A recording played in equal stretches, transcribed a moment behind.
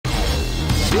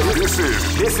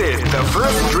This is the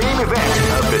first dream event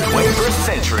of the 21st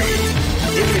century.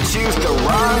 If you choose the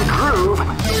wrong groove,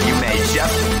 you may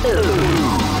just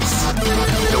lose.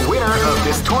 The winner of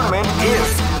this tournament is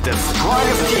the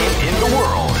strongest team in the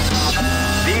world.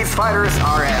 These fighters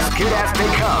are as good as they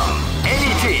come.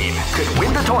 Any team could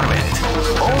win the tournament.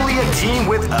 Only a team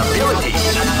with ability,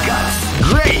 guts.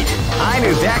 Great! I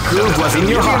knew that groove was in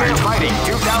your heart. Fighting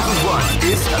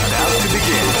 2001 is about to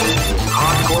begin.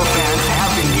 Hardcore fans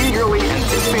have been eagerly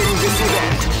anticipating this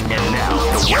event, and now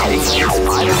the waiting is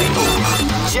finally over.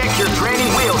 Check your training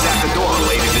wheels at the door,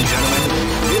 ladies and gentlemen.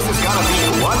 This is gonna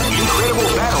be one incredible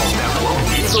battle that won't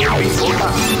easily be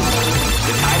forgotten.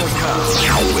 The time has come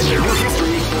when the new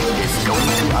history is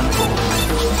going to unfold.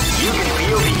 You can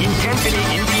feel the intensity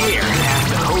in the air as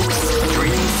the hopes,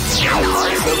 dreams, and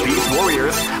hearts of these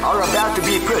warriors are about to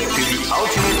be put to the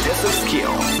ultimate test of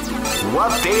skill.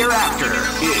 What they are after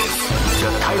is the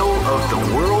title of the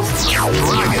world's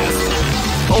strongest.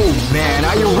 Oh man,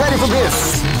 are you ready for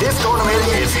this? This tournament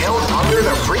is held under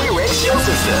the free ratio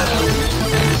system.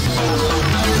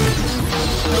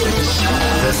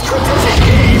 The strategic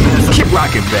game is... Keep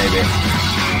rocking, baby.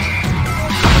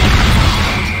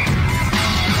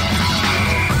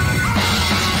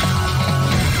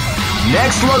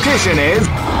 Next location is...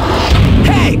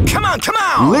 Hey, come on, come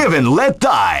on! Live and let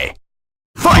die.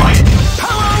 Fight!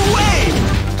 Power wave!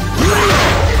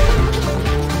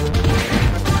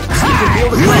 You can feel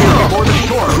the cloud before the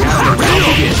storm as the round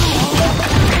begins.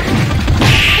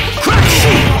 Crack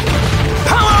sheet!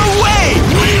 Power wave!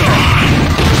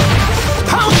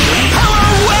 Power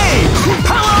wave!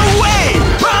 Power wave!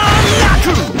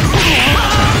 Ranaku!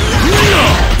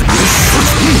 Ranaku!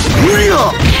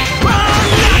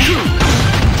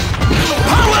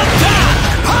 Power down!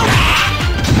 Power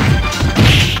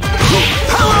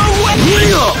wave!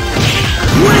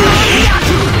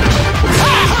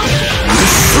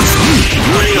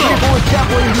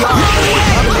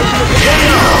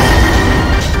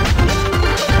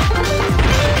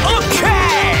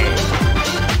 Okay!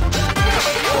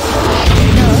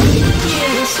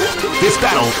 This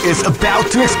battle is about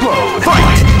to explode.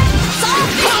 Fight!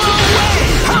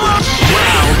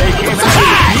 Wow, they came out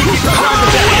with the start of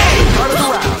the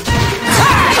round.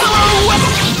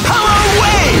 Power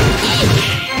wave!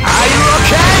 Are you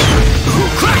okay?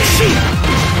 Crack sheet!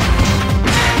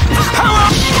 Power!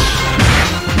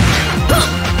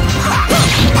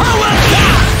 Power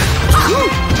down!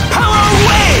 Power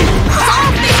wave!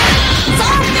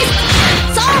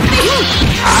 Zombie!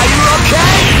 Are you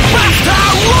okay? Master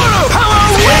Wuru! Power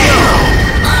wave!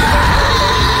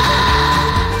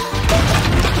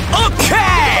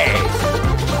 Okay!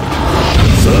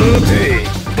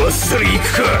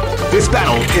 This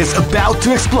battle is about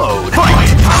to explode. Fight!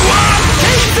 Power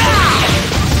takedown!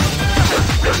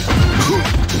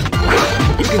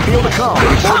 You can feel the calm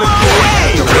before the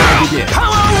round begins.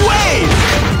 Power wave!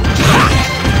 Power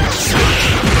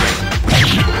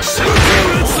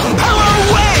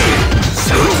wave!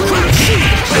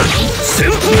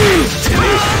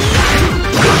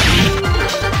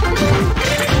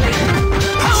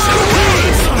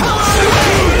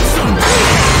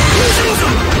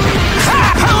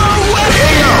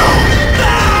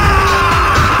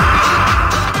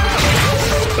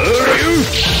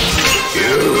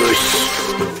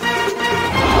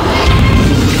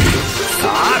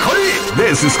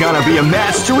 This is gonna be a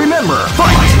match to remember.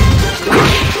 Fight!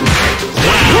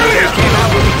 Wow, they came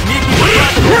out with a sneaky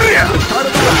surprise at the start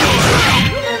of the round.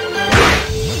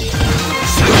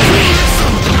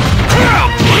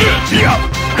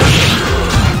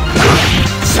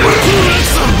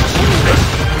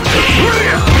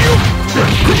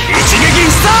 Ichigeki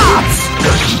starts!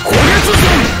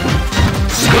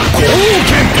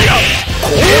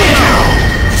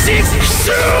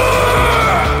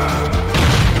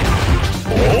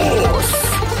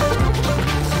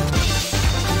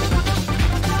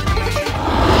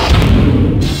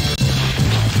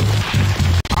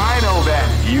 I know that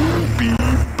you'll be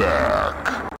back.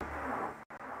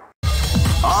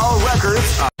 All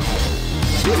records are...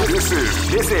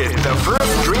 This is the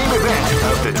first dream event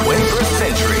of the 21st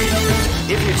century.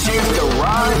 If you choose the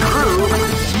wrong groove,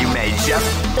 you may just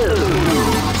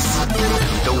lose.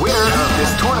 The winner of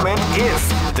this tournament is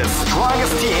the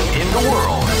strongest team in the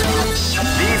world.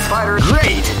 These fighters...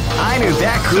 Great! I knew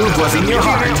that groove was in your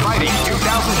heart. Fighting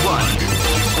 2001.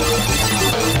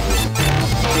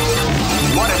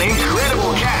 What an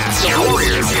incredible cast of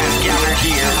warriors has gathered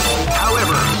here.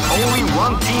 However, only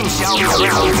one team shall be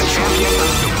crowned the champion of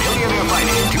the Millionaire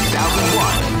Fighting 2001.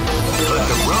 But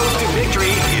the road to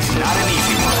victory is not an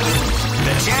easy one. The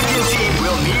The champion team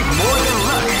will need more than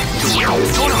luck to win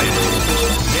this tournament.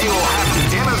 They will have to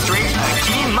demonstrate a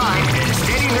keen mind and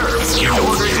steady nerves in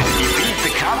order to defeat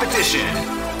the competition.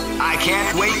 I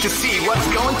can't wait to see what's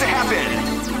going to happen.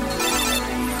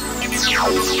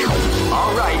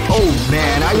 Alright. Oh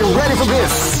man, are you ready for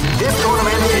this? This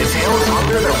tournament is held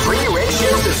under the free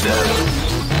ratio system.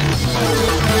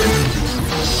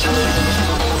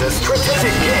 The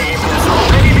strategic game has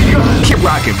already begun. Keep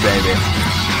rocking, baby.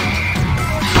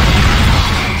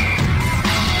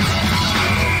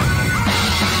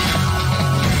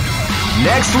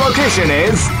 Next location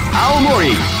is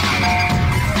Aomori.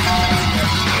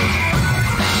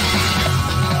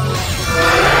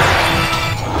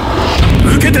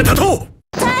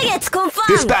 Targets confirmed.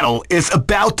 This battle is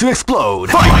about to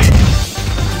explode. Fight!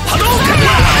 Hadouken!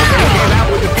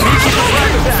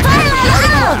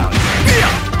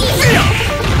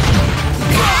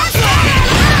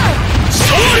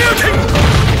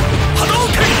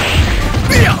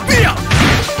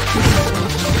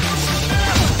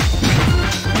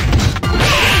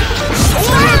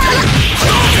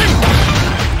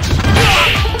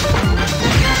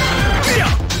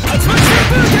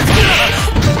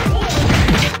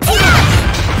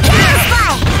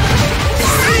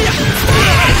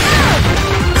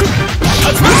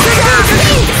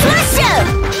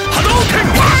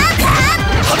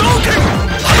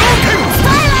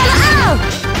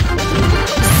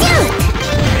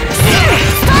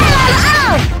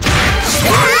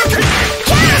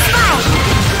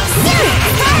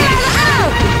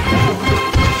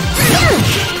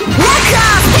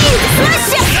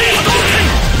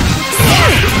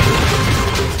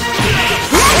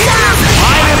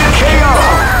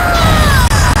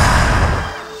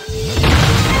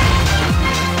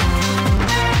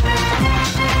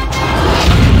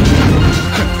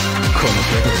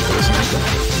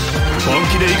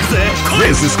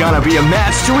 This is gonna be a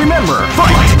match to remember.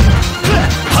 Fight!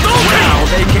 Wow,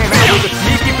 they came out with a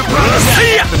sneaky surprise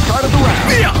at the start of the round.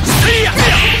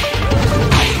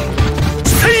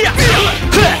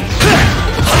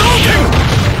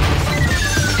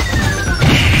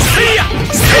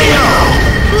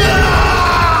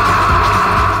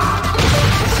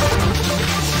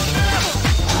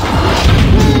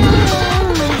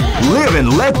 Live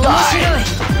and let die.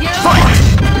 Fight!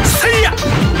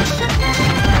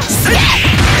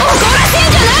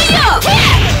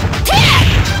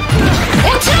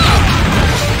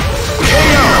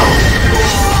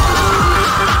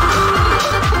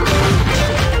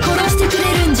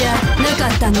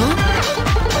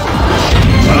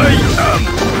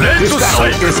 This battle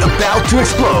is about to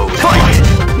explode. Fight!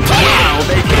 Wow,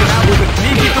 they came out with a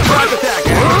sneaky surprise attack.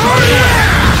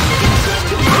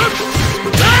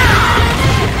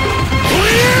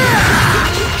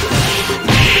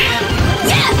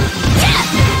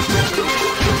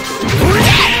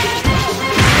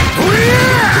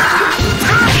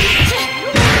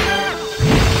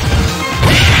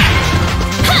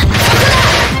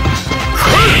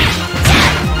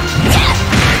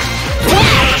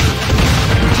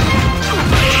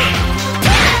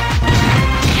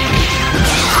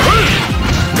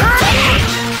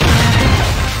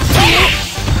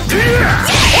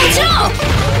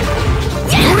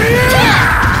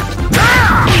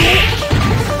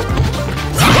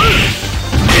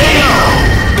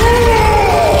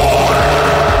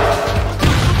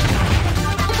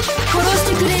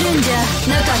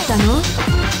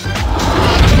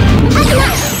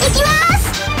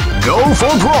 Go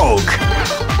for broke!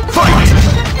 Fight!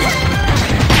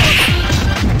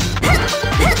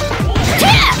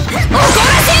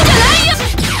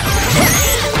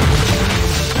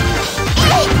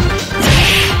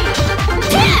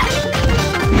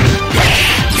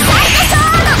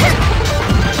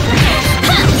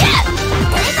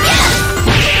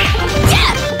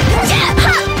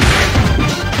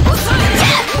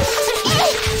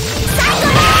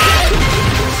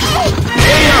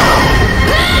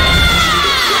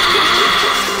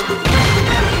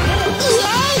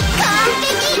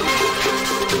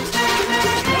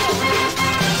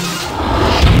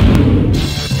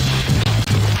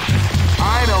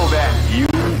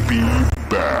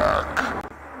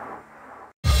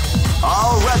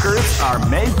 Are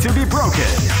made to be broken.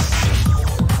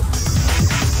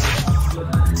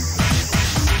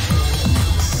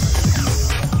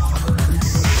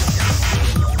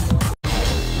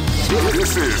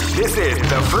 This is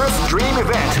the first dream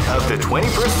event of the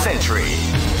 21st century.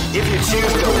 If you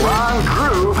choose the wrong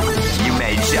groove, you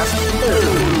may just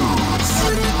lose.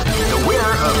 The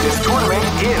winner of this tournament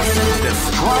is the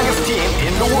strongest team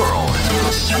in the world.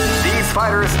 These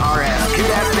fighters are as good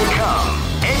as they come.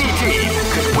 Any team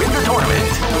could win the tournament.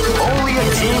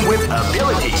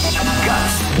 ability,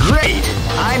 guts. Great!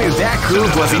 I knew that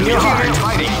groove was in your heart.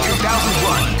 Fighting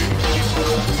 2001.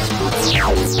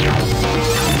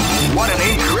 What an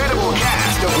incredible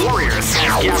cast of warriors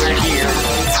has gathered here.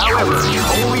 However,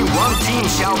 only one team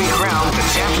shall be crowned the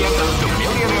champion of the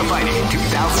Millionaire Fighting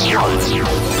 2001.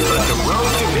 But the road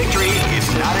to victory is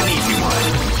not an easy one.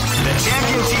 The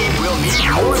champion team will need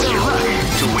more than luck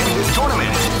to win this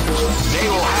tournament. They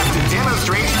will have to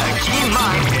demonstrate a keen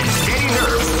mind and steady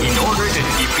nerves in order to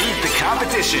defeat the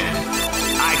competition.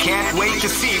 I can't wait to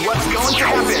see what's going to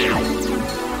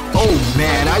happen. Oh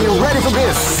man, are you ready for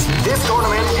this? This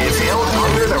tournament is held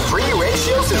under the free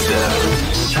ratio system.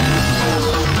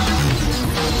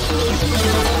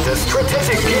 The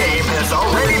strategic game has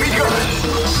already begun.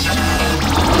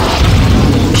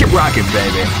 Keep rocking,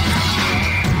 baby.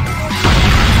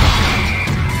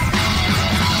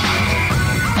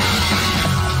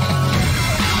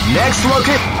 Next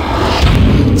location.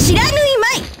 知らぬいま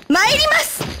い、参りま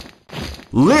す。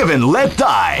 Live and let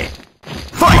die.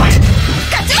 Fight!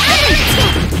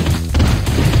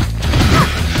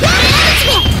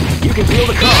 You can feel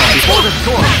the calm before the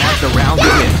storm as the round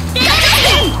begins.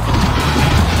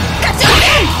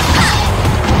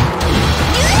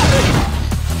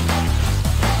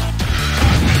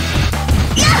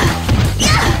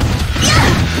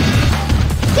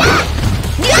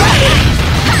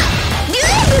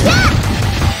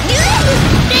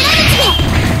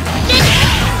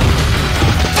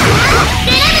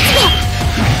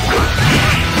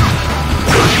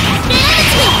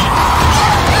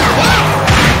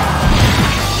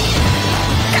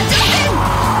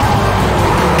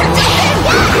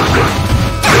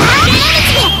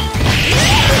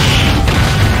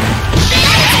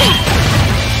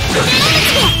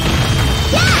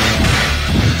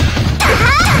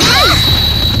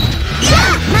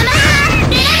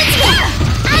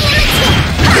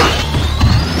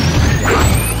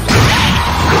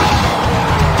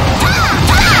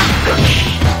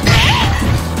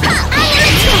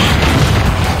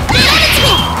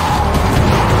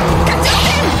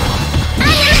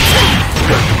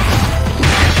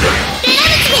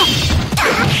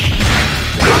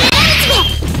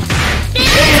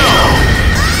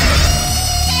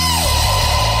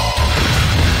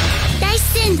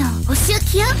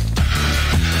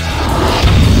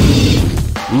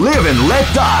 Live and let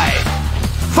die.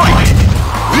 Fight!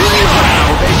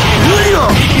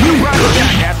 You brought it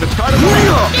back at the start of the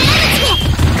round.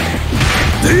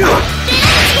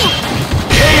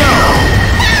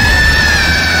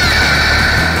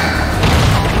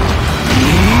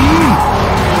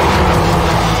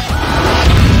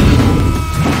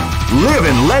 Live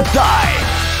and let die.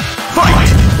 Fight!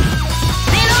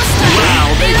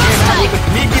 Wow, they came out with a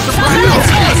sneaky surprise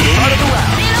at the start of the round.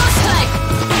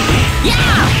 Yeah!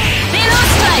 Little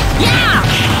strike! Yeah!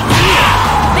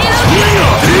 Little strike!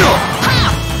 Yeah! Yeah!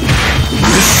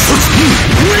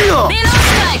 Little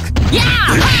strike! Yeah! Yeah! Little strike! Yeah!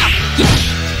 Little strike!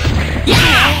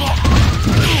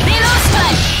 Little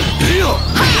strike! Little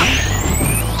strike!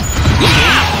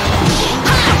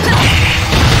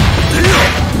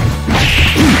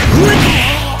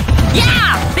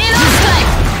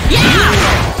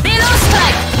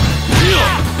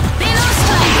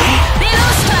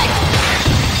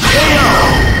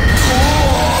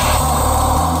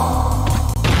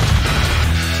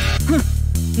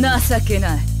 情け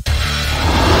ない。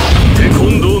テコ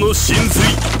ンドーの真髄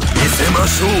見せま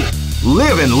しょう。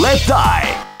 Live and let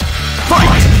die. Fight!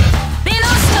 Little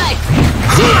strike!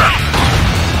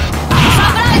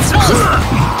 Surprise roll!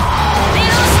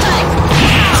 Little strike!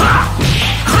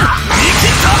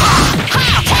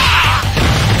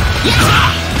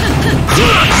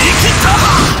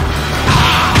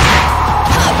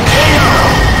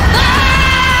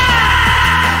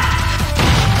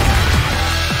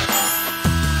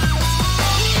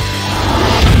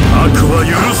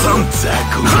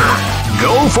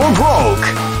 Go for broke.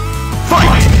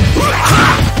 Fight!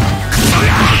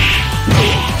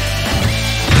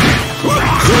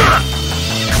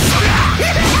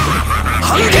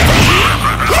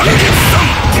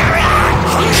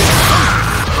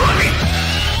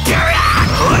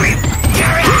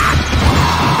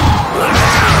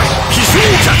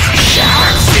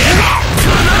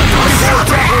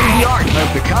 The art of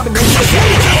the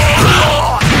combination.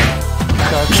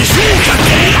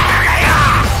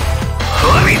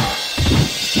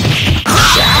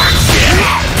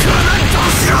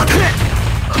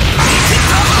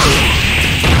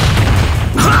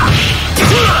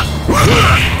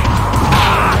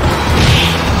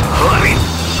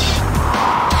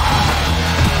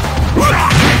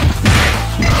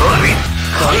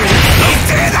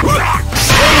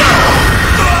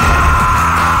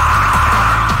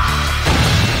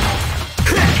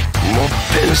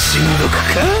 しんどく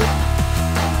か。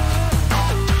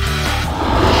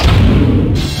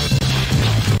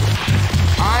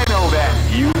I know that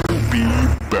you'll be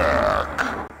back.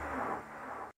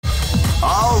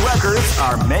 All records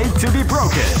are made to be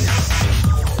broken.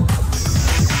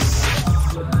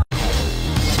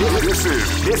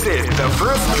 This is the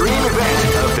first dream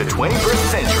event of the 21st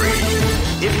century.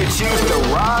 If you choose the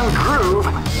wrong groove,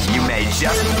 you may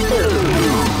just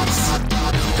lose.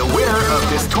 The winner of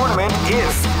this tournament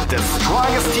is the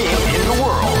strongest team in the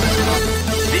world.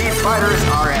 These fighters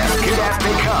are as good as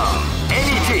they come.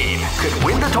 Any team could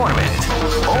win the tournament.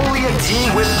 Only a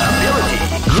team with ability.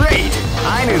 Great!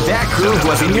 I knew that groove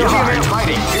was in your heart.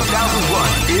 Fighting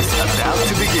 2001 is about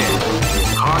to begin.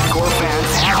 Hardcore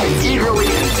fans have been eagerly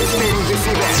anticipating this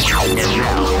event, and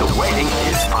now the waiting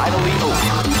is finally over.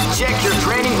 Check your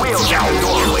training wheels out the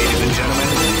door, ladies and gentlemen.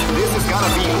 This is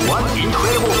gonna be one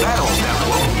incredible battle that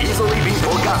won't easily be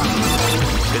forgotten.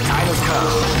 The time has come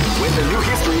when the new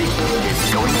history is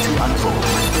going to unfold.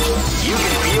 You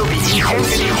can feel the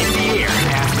intensity in the air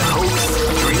as the hopes,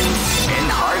 dreams, and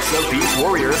hearts of these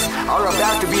warriors are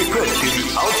about to be put to the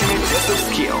ultimate test of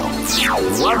skill.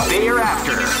 What they are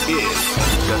after is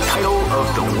the title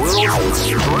of the world's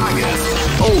strongest.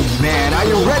 Oh man, are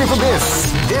you ready for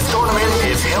this? This tournament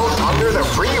is held under the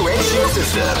free ratio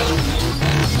system.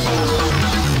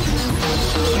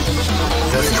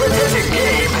 The strategic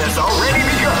game has already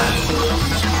begun.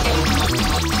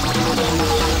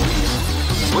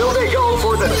 Will they go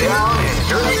for the down and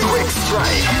dirty quick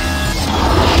strike?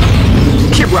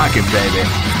 Keep rocking, baby.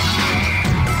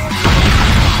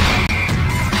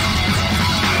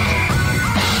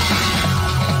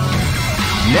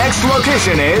 Next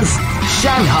location is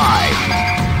Shanghai.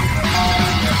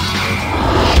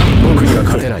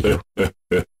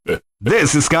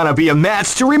 This is gonna be a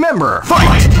match to remember.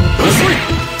 Fight!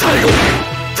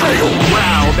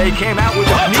 Wow, they came out with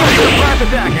a sneaky surprise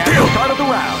attack at the start of the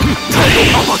round.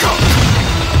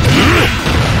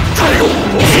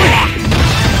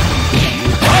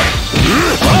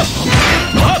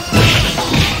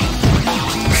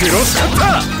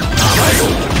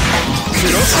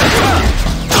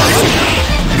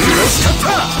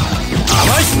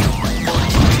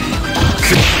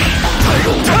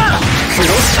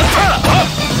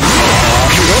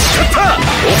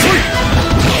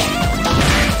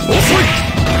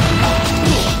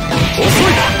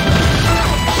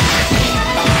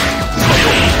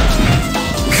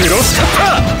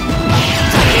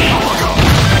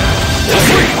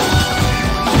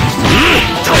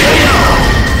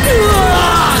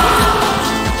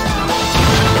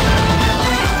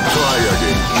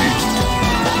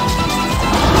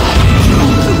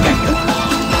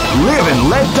 Live and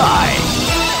let die.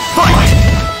 Fight!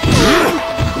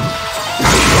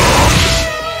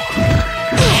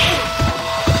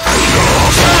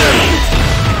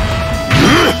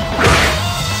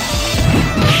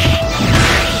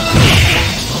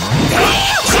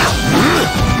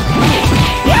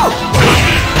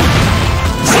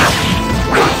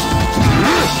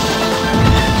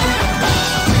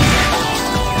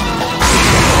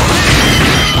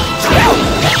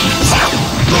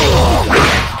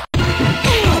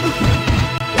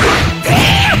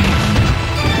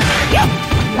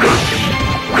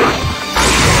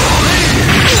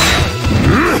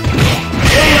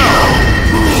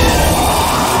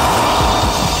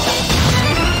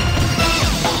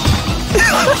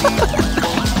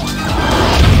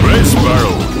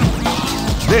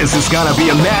 This is gonna be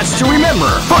a match to remember.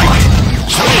 Fight!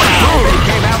 They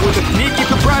came out with a sneaky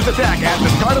surprise attack at the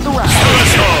start of the round.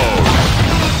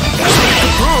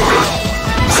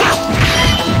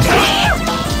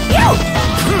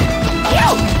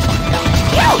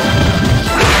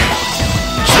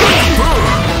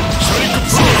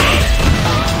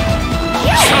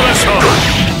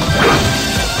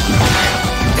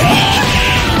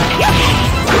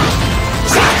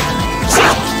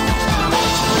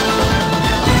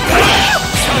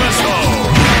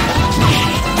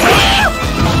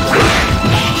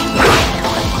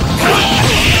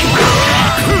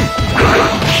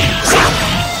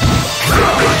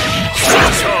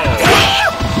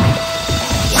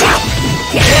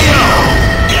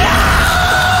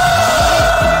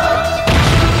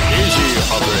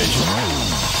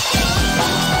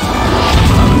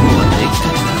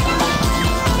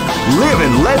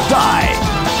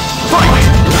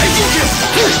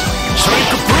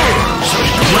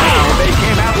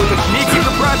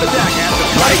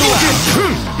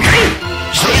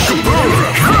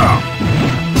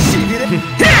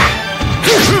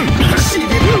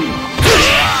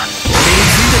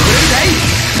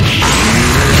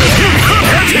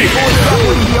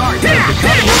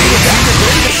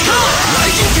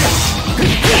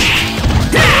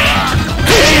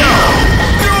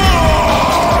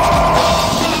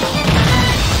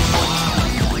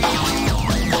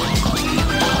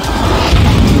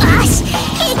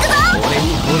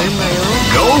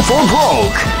 or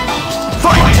broke.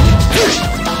 Fight!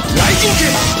 Lightning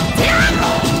kick!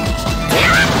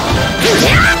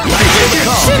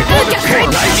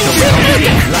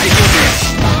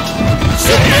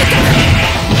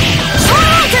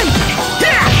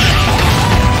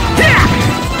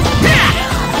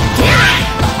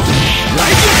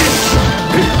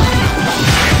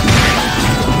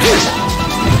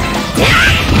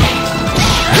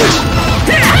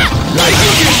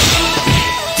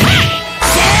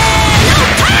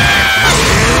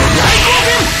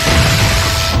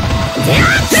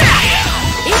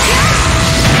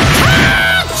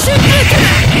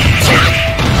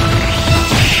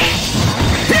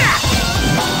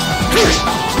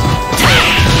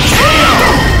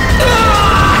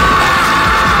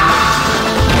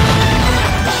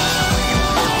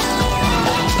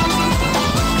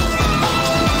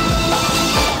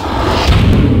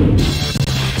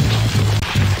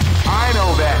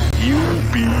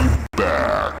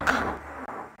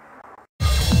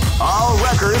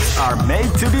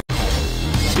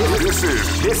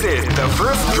 This is the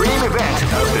first dream event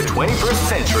of the 21st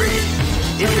century.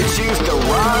 If you choose the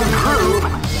wrong groove,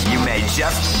 you may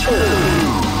just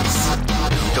lose.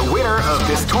 The winner of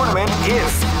this tournament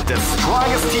is the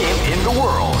strongest team in the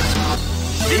world.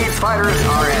 These fighters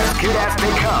are as good as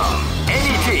they come.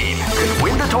 Any team could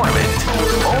win the tournament.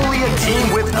 Only a team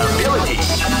with ability,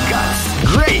 guts.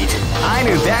 Great! I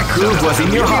knew that groove was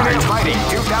in your heart. Fighting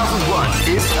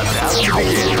 2001 is about to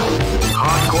begin.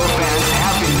 Hardcore fans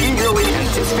have been eagerly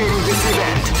anticipating this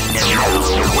event, and now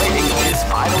the waiting is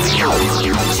finally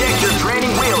over. Check your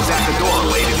training wheels at the door,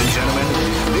 ladies and gentlemen.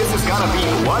 This is gonna be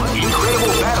one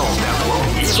incredible battle that won't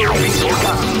easily be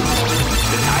forgotten.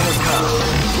 The time has come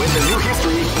when the new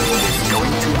history is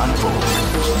going to unfold.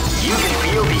 You can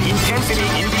feel the intensity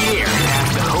in the air as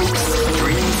the hopes,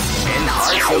 dreams, and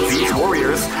hearts of these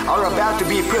warriors are about to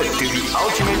be put to the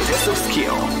ultimate test of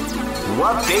skill.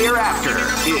 What they are after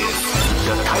is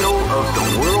the title of the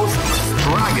world's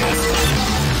strongest.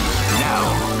 Now,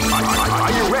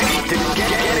 are you ready to get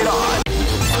it on?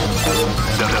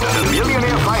 The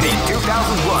Millionaire Fighting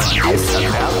 2001 is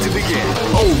about to begin.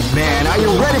 Oh man, are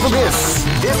you ready for this?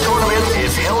 This tournament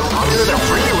is held under the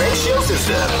free ratio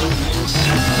system.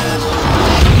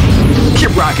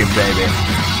 Keep rocking, baby.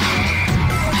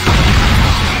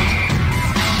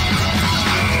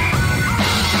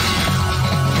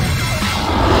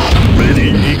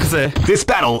 This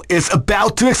battle is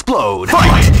about to explode.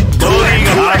 Fight!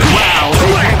 Wow,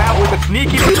 they came out with a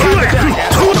sneaky attack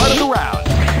at the start of the round.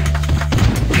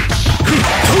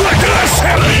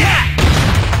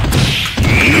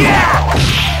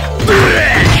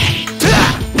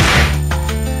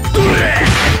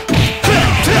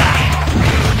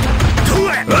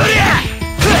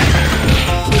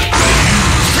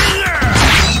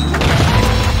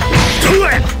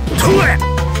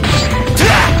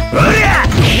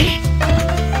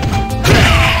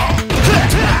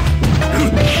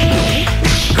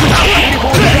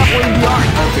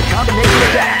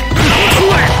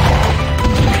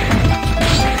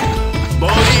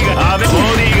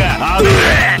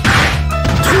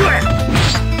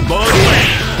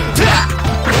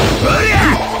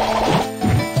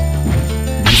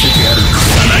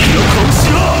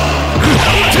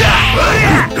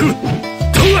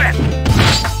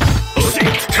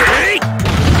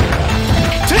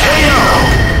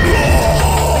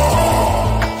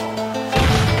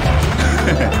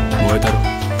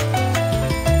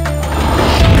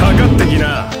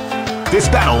 This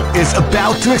battle is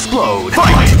about to explode.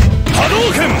 Fight!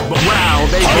 Hadouken! Wow,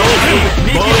 they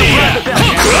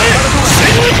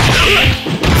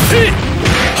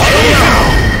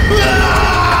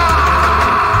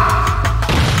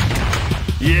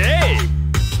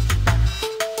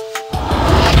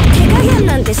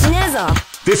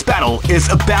This battle is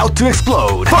about to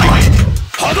explode. Fight!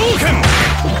 Hadouken!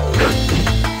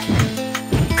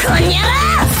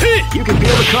 You can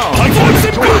feel the calm.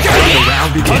 The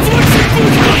round begins.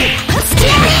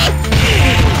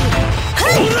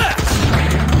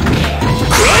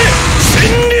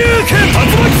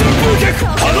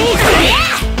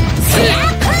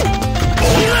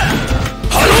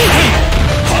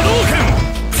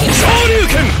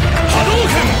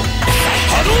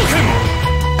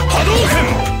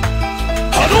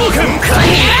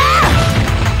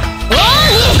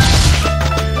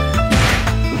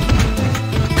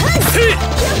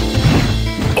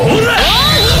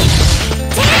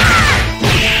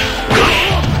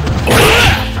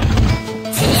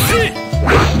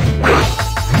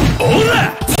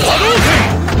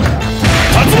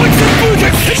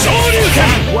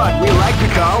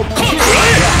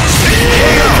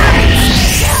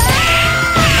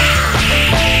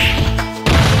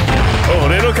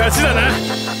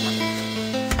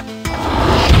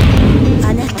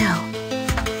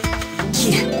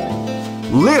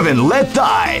 let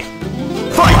die.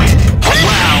 Fight!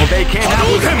 Wow, they came out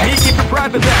with a sneaky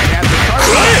surprise attack at the start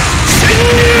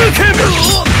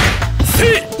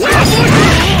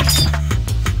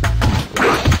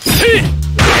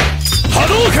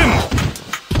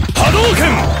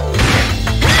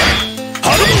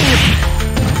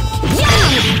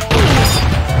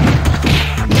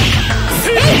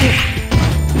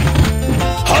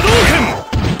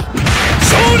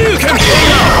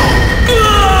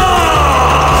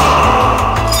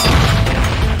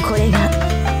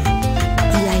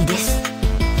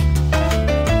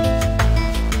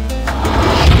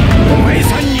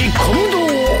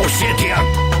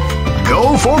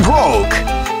Go for broke!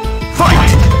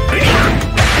 Fight!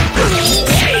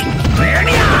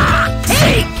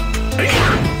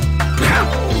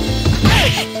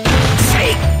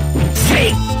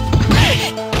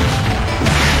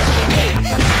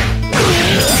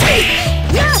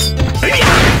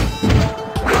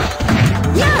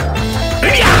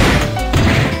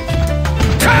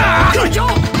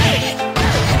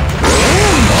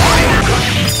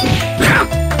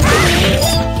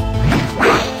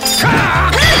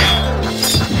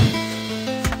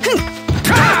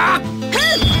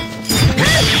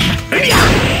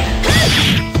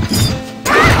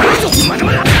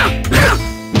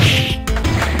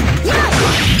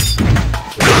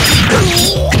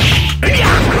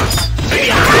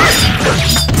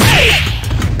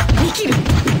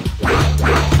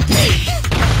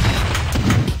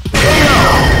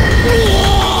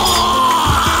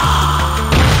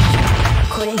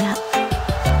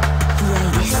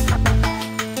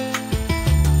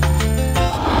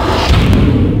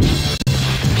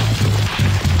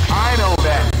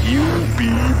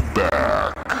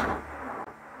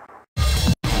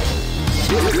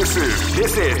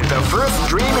 This is the first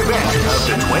dream event of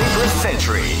the 21st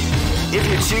century. If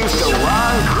you choose the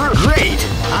wrong groove, great!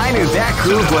 I knew that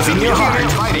groove was in your heart.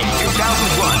 Fighting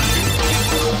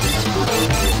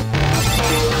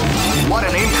 2001. What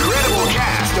an incredible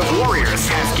cast of warriors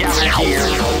has gathered here.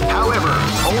 However,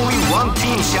 only one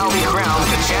team shall be crowned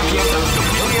the champion of the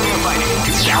Millionaire Fighting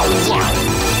 2001.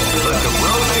 But the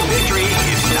road to victory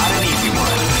is not an easy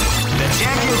one. The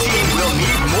champion team will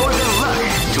need more than luck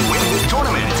to win this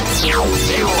tournament. They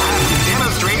will have to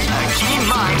demonstrate a keen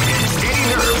mind and steady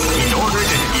nerves in order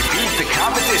to defeat the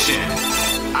competition.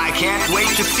 I can't wait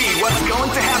to see what's going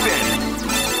to happen.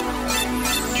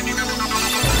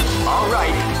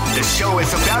 Alright, the show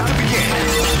is about to begin.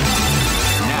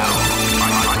 Now,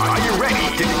 are you ready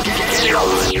to get it on?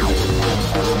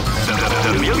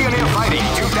 The Millionaire Fighting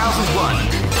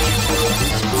 2001.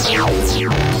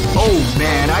 Oh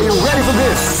man, are you ready for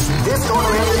this? This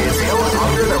tournament is held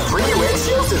under the free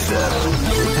ratio system.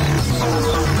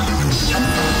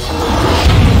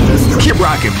 Keep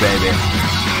rocking, baby.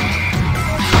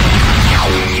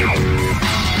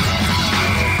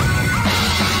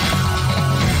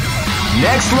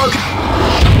 Next look.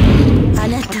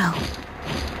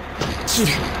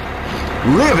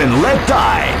 Live and let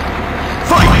die.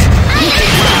 Fight!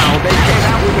 Wow, they came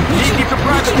out with a sneaky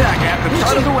surprise attack at the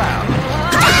start of the round.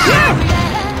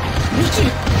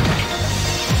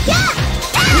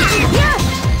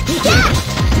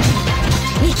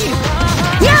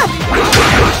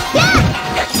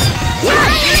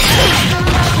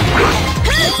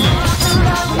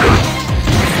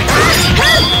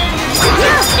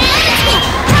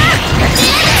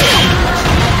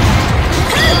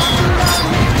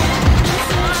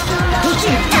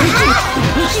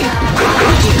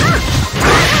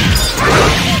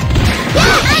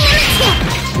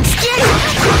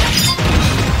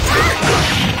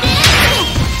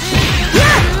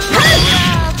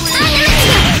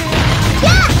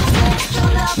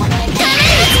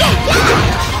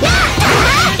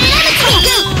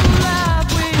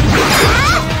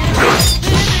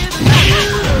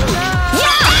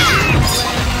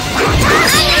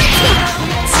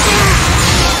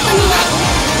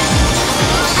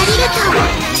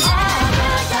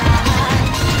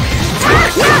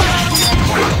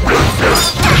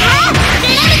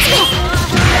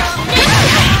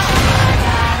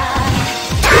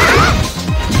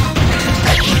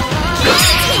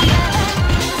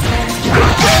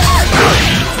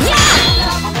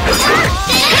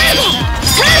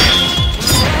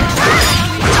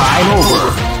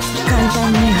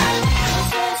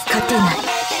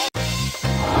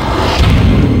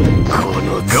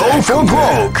 Go for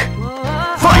broke!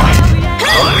 Fight!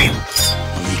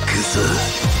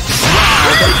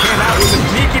 They came out with a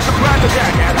sneaky surprise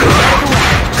attack at the start of the round.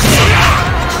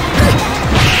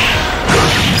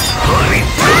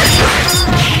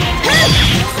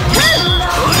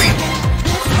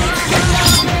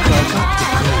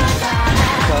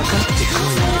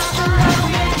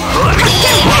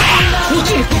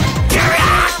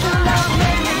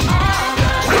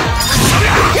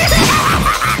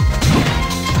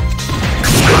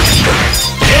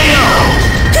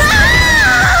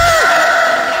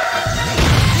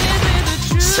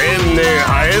 1000年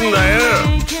生えんなよ。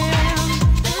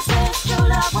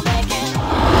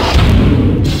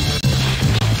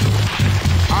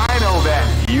I know that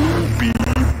you'll be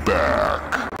back.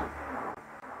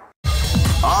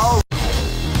 All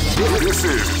this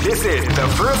is the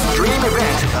first dream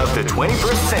event of the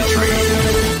 21st century.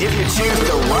 If you choose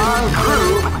the wrong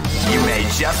groove, you may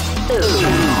just lose.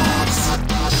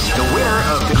 The winner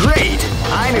of the great.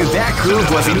 I knew that groove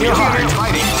was in your heart.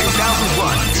 Fighting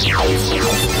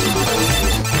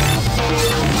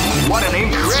 2001. What an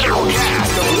incredible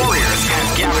cast of warriors has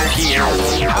gathered here.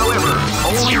 However,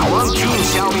 only one team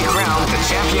shall be crowned the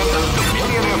champion of the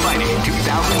Millionaire Fighting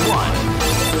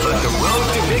 2001. But the road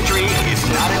to victory is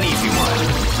not an easy one.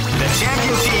 The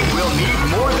champion team will need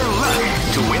more than luck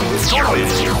to win this tournament.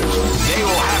 They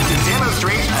will have to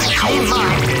demonstrate a keen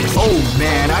mind. Oh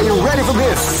man, are you ready for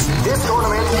this? This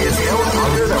tournament is held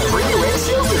under the free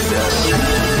ratio system.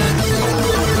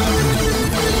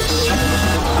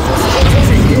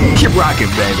 Keep rocking,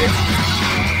 baby.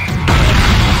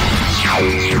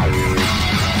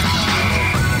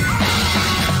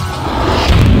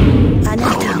 あな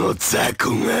たこの雑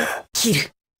魚が。切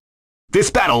る。 This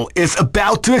battle is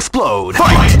about to explode.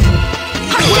 Fight!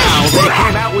 Wow, they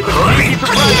came out with a sneaky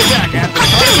surprise attack at the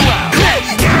start of the round.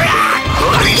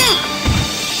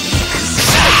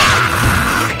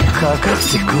 かかっ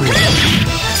てこい。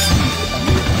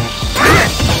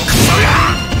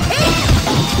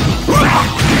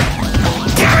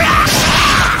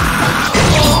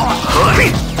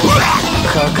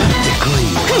かかってこい。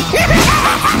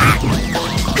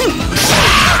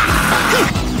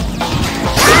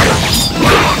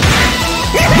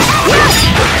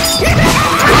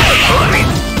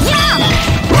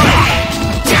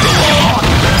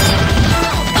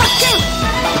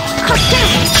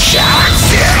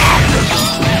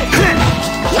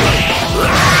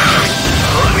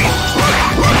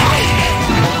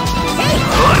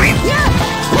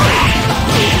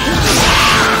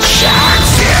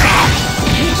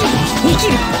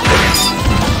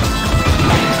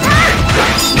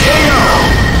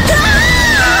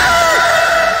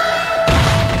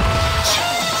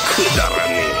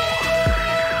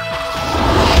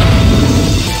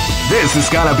This is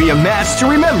gonna be a match to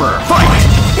remember. Fight!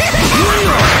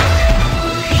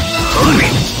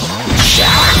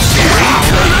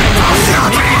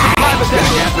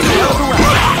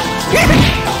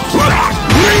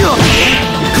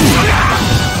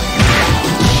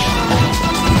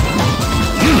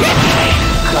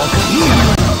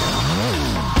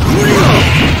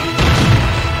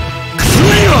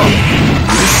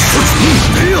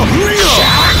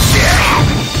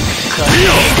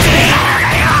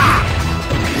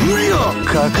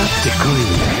かかってこい。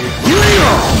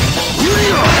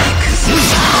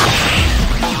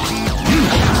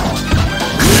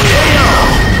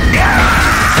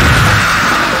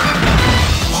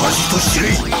恥と知れ。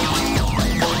覚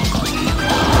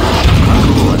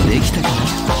悟はできたかな。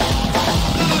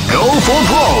 Go for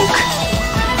broke!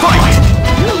 Fight!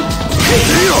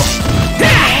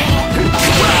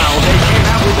 Wow, they came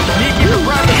out with a sneaky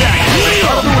surprise attack at the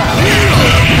start of the round.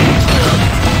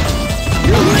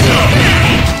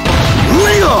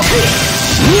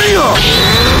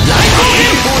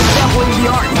 Sampling the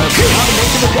art of the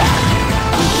combination attack.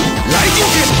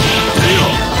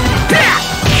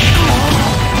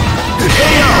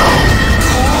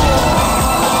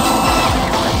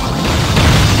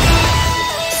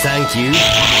 Thank you.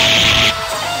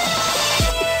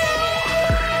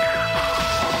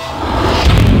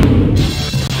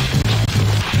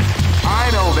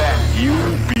 I know that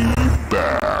you'll be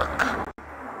back.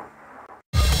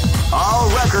 All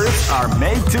records are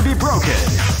made to be broken.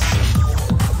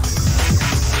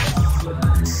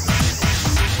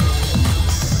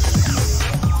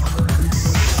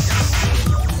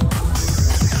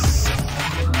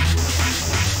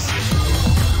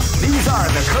 These are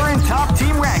the current top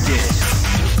team rankings.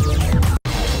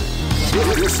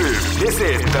 This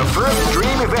is the first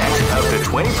dream event of the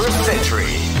 21st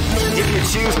century. If you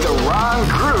choose the wrong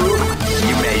groove,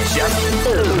 you may just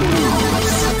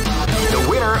lose. The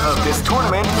winner of this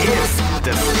tournament is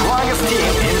the strongest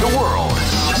team in the world.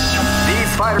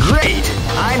 These fighters great!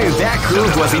 I knew that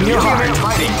groove was in your heart.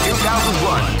 Fighting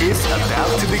 2001 is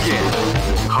about to begin.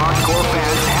 Hardcore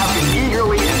fans have been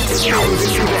eagerly anticipating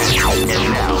this event, and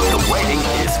now the waiting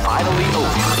is finally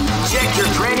over. Check your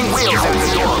training wheels at the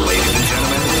door, ladies and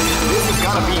gentlemen. This is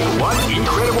gonna be one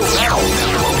incredible battle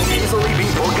that won't easily be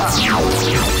forgotten.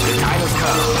 The time has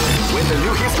come when the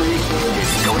new history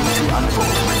is going to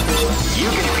unfold. You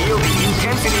can feel the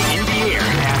intensity in the air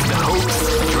as the hopes,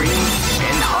 dreams,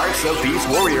 and hearts of these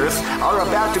warriors are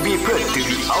about to be put to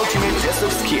the ultimate test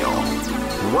of skill.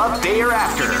 What they are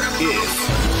after is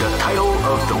the title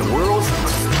of the world's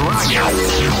strongest.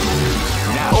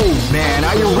 Now, oh man,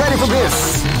 are you ready for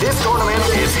this? This tournament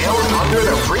is held under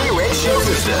the free ratio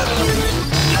system.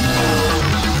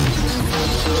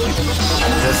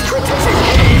 The strategic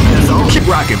game is all. Keep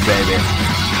rocking, baby.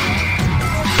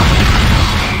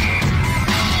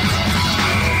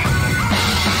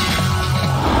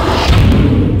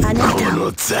 あなたこ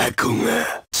の雑魚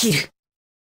が切る。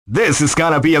 This is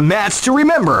gonna be a match to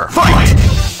remember. Fight!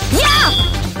 Yeah!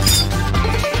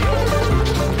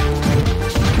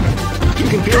 You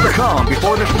can feel the calm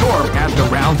before the storm as the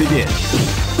round begins.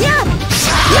 Yeah!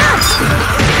 Yeah!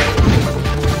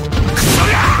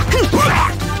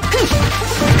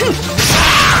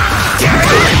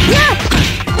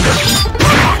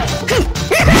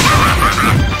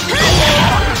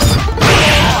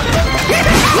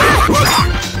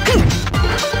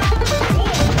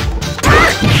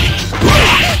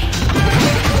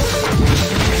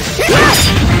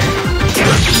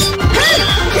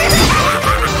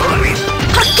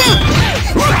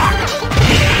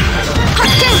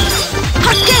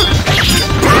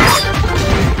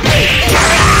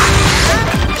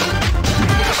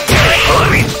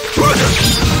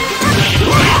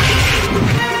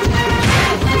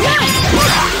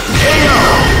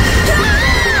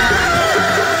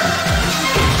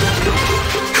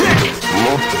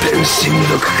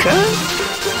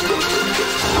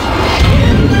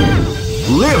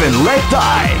 Live and let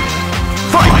die.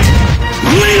 Fight!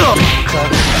 Leo!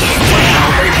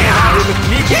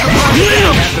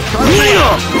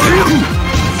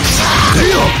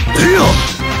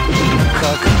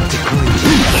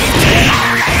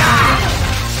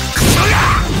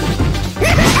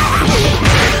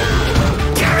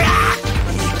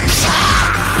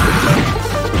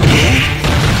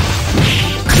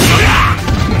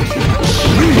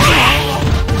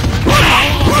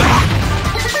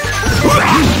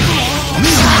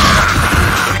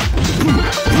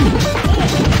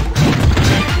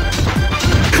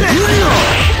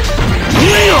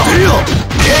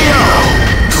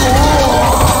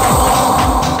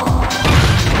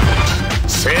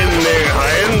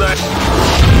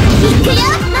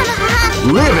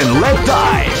 Live and let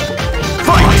die.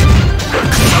 Fight!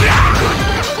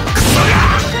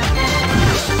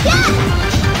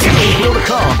 Feel the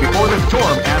calm before the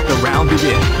storm as the round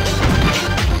begins.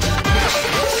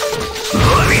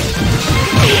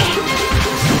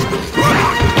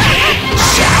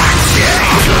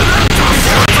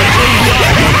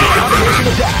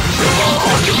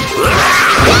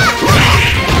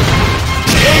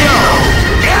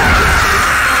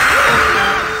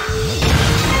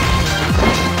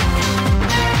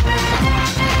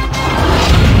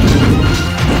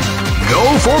 Go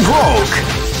for broke.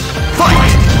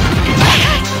 Fight!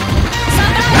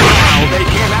 Wow, they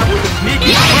came out with a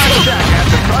sneaky surprise attack at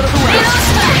the start of the round.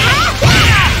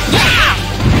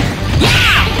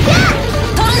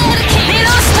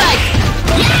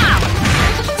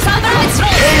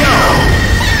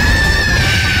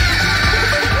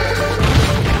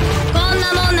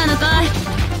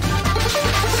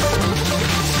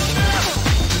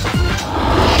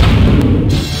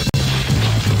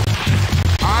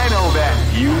 I know that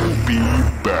you'll be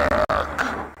back.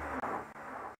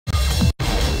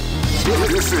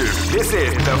 This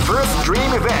is the first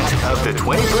dream event of the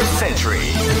 21st century.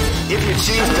 If you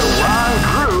choose the wrong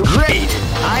groove, great!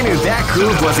 I knew that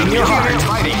groove was in your heart.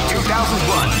 Fighting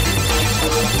 2001.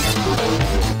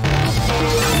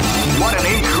 What an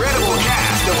incredible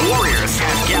cast of warriors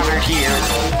has gathered here.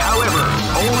 However,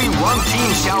 only one team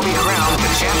shall be crowned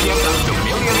the champion of the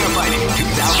Millionaire Fighting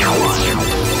 2001.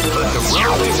 But the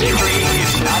road to victory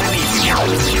is not an easy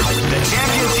one. The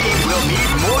champion team will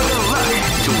need more than luck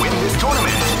to win this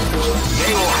tournament.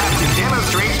 They will have to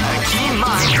demonstrate a keen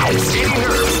mind and steady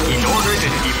nerves in order to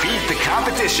defeat the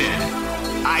competition.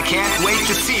 I can't wait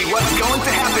to see what's going to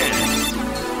happen.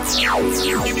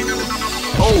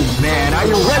 Oh man, are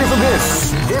you ready for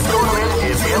this? This tournament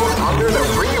is held under the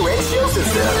free ratio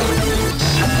system.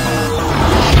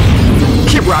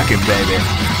 Keep rocking, baby.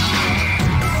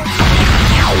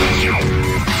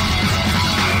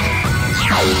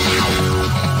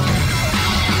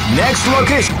 Next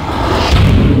location.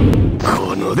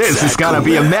 This is gonna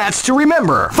be a match to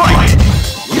remember. Fight!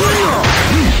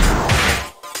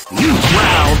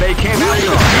 Wow, they came out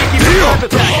with a sneaky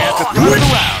attack at the start of the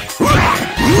round.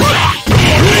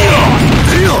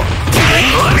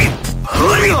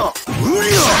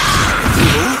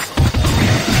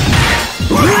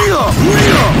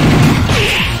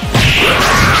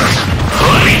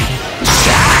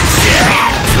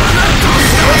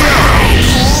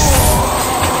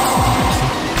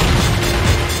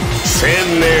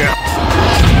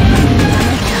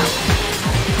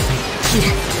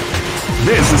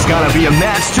 gonna be a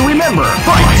match to remember.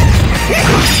 Fight!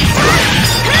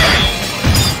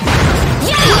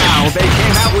 Wow, they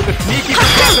came out with a sneaky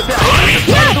surprise attack at the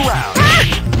start of the round.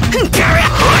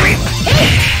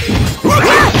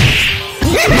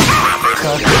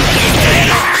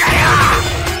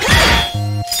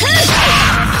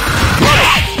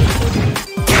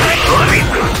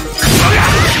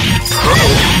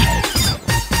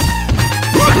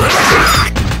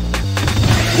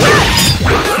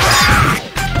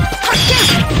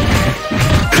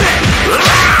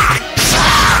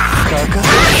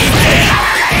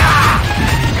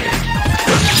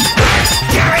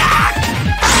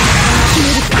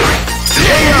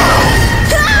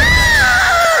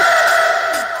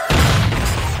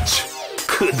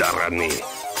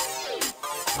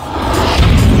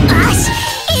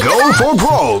 Go for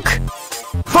broke!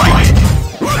 Fight!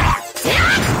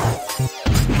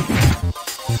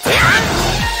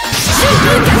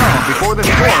 Calm before the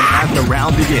storm as the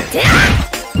round begins.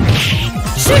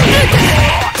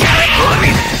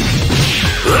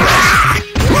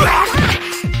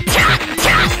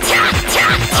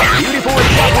 Beautiful and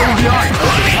following the art of the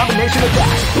combination attack.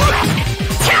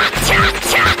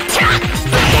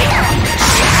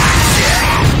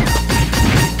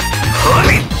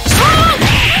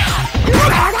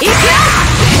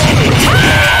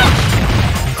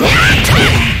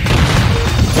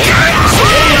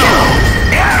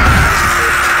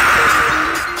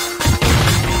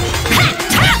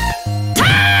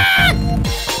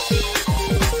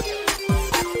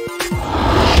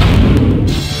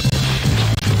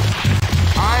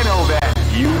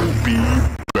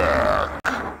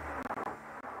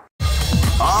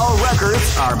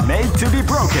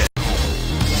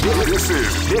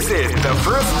 This is the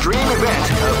first dream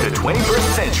event of the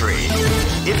 21st century.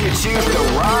 If you choose the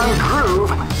wrong groove,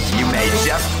 you may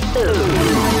just lose.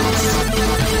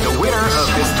 The winner of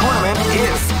this tournament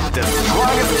is the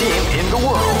strongest team in the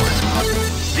world.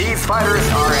 These fighters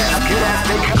are as good as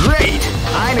they come. Great!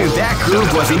 I knew that groove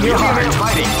was in your heart.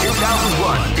 Fighting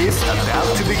 2001 is about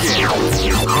to begin.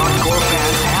 Hardcore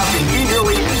fans have been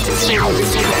eagerly anticipating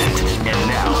this event, and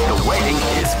now the waiting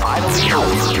is finally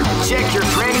over. Check your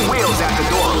training wheels at the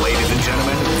door, ladies and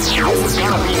gentlemen. This is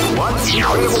gonna be one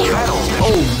incredible battle.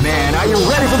 Oh man, are you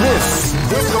ready for this?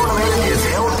 This tournament is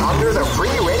held under the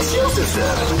free ratio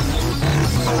system.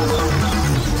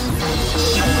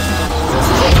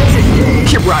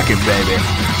 Keep rocking, baby.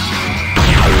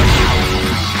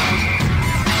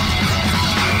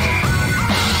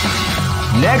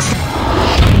 Next.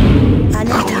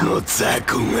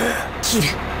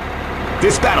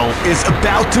 This battle is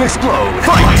about to explode.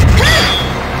 Fight!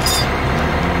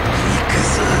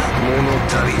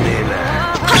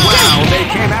 Wow, they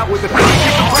came out with a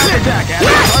surprise attack at the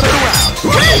start of the round.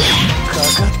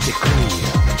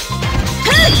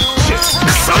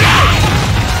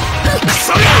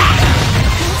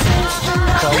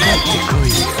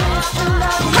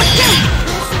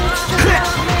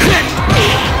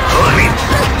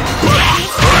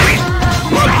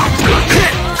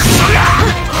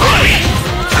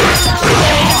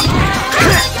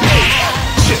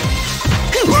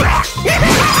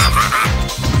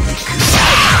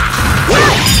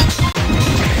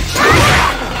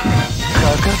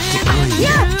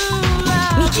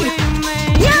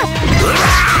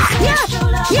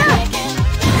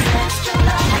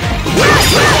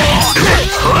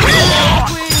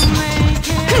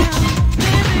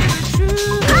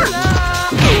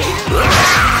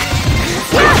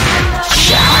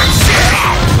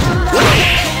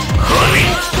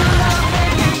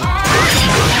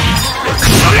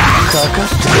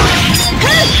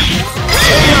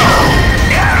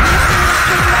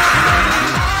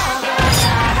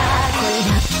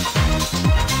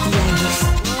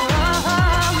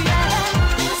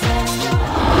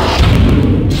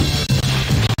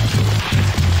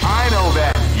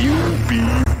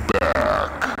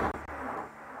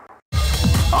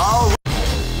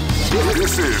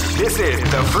 This is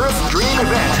the first dream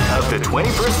event of the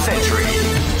 21st century.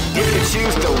 If you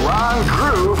choose the wrong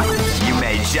groove, you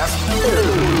may just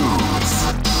lose.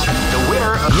 The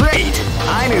winner of... Great!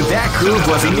 I knew that groove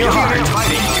was in your heart.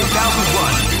 Fighting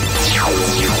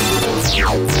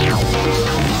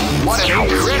 2001. What an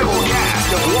incredible cast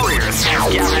of warriors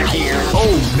has gathered here. Oh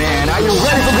man, are you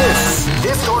ready for this?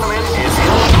 This tournament is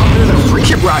held under the free...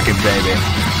 Keep rocking, baby.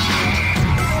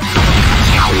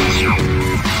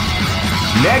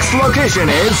 Next location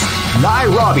is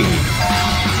Nairobi.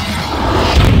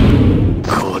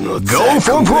 Go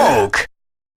for broke.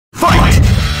 Fight!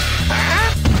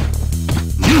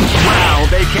 Wow,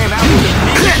 they came out with a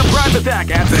sneaky surprise attack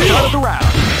at the start of the round.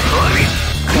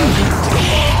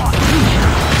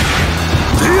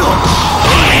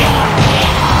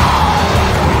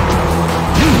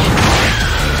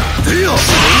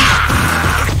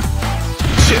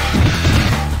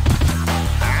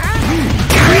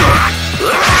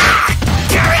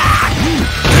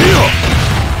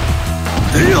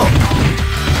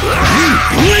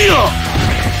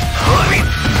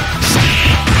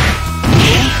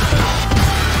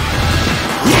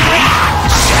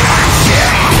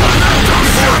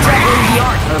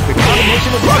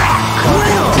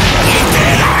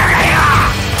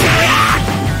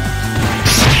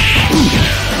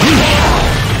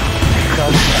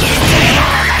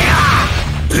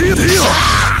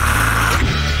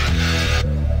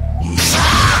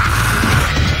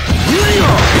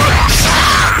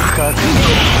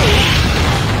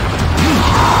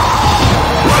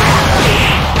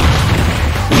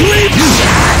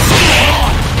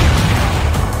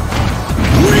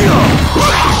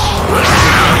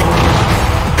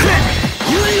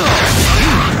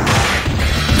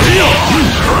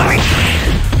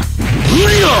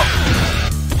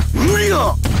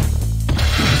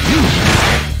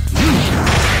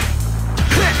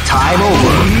 Time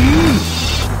over.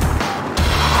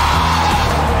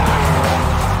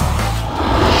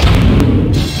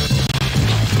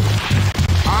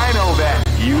 I know that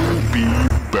you'll be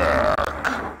back.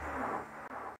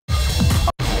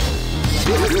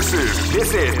 This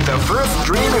is the first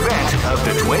dream event of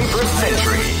the 21st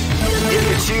century. If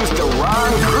you choose the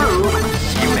wrong groove,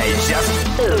 you may just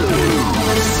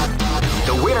lose.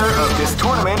 The winner of this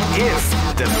tournament is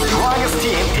the strongest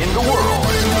team in the world.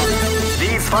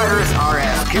 These fighters are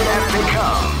as good as they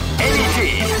come. Any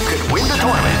team could win the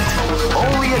tournament.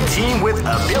 Only a team with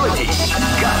ability,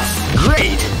 guts.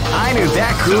 Great! I knew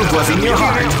that groove was in your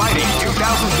heart. Fighting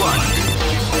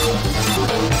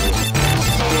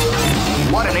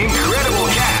 2001. What an incredible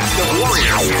cast of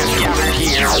warriors has gathered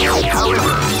here.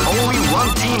 However, only one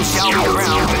team shall be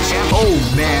crowned the champion. Oh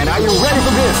man, are you ready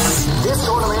for this? This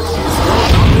tournament is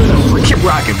held under the free. Keep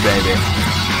rocking, baby.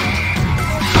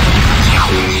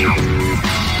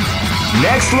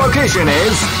 Next location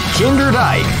is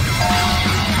Kinderdijk.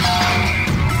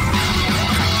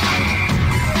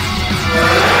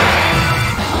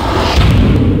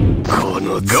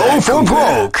 Go for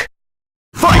broke.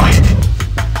 Fight!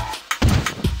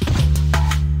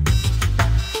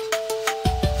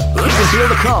 You can feel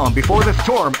the calm before the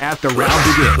storm as the round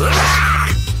begins.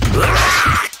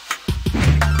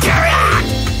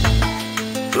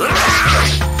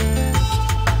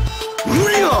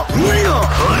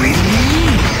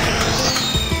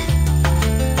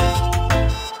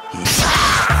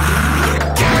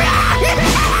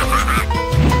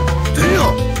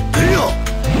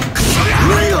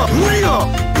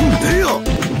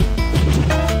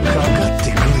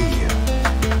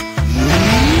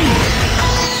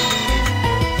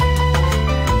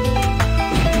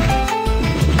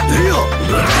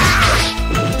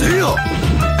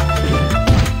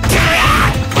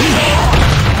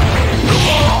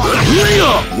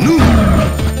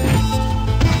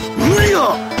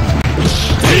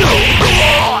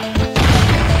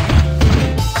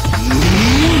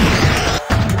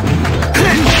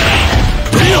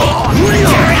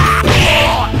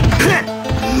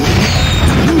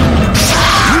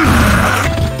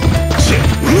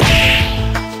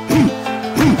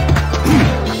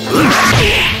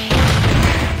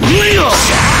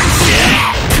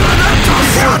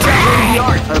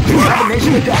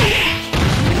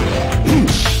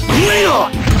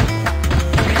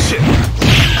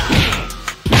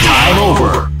 Time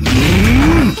over.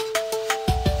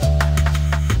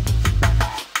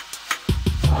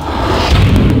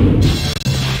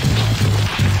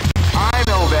 I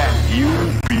know that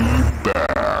you'll be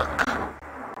back.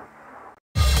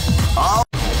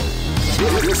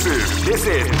 This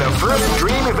is the first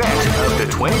dream event of the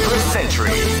 21st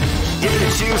century. If you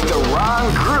choose the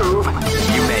wrong groove,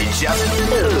 you may just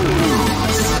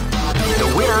lose. The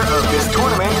winner of this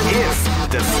tournament is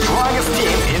the strongest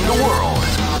team in the world.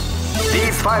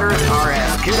 These fighters are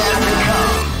as good as they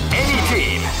come. Any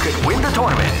team could win the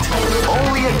tournament.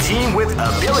 Only a team with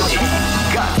ability,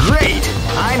 guts. Great!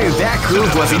 I knew that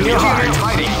groove was in your heart.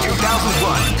 Fighting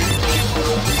 2001.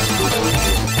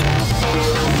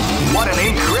 What an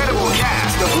incredible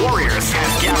cast of warriors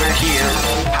has gathered here.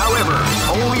 However,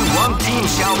 only one team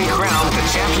shall be crowned the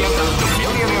champion of the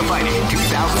Millionaire Fighting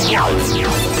 2001.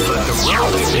 But the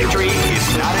road to victory is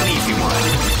not an easy one.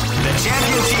 The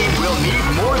champion team will need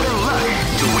more than luck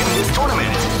to win this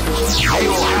tournament. They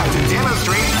will have to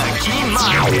demonstrate a keen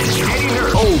mind and steady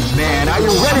nerve. Oh man, are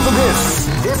you ready for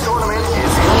this? This tournament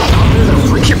is held under the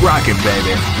free. Keep rocking,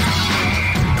 baby.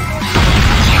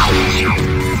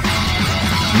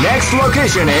 Next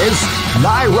location is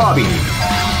Nairobi.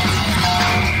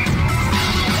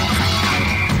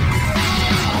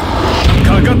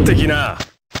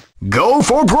 Go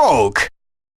for broke.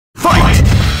 Fight!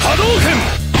 Hadouken!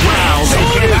 Wow,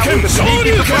 they came out with the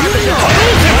sneaky surprise attack.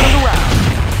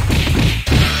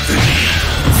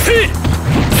 See!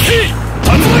 See!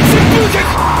 Tatsumaki Senpuken!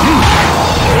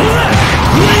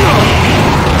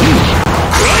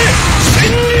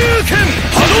 Shenryuken!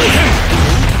 Hadouken!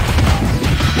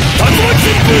 Tatsumaki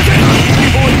Senpuken!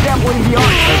 People exampling the art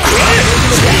of the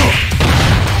battle.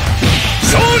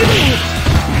 Shoryuken!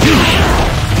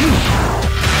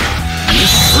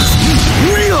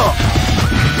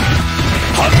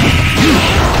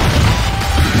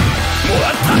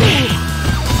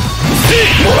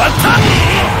 Moratta!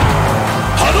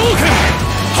 Hadouken!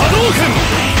 Hadouken!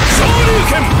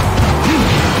 Shoryuken!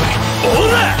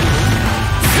 Ora!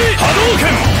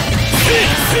 Hadouken!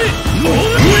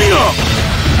 Ora!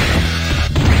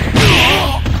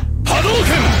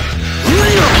 Hadouken!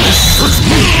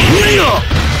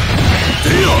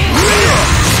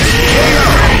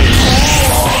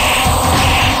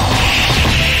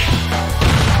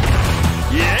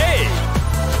 Yay!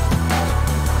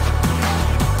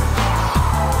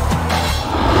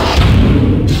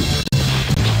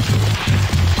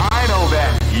 I know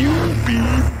that you'll be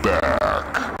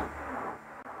back.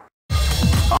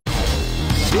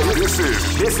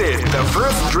 This is the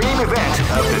first dream event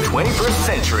of the 21st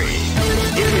century.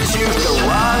 If you choose the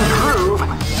wrong groove,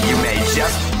 you may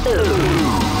just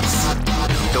lose.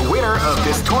 The winner of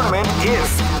this tournament is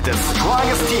the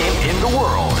strongest team in the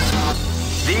world.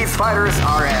 These fighters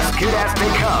are as good as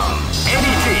they come.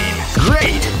 Any team.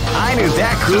 Great! I knew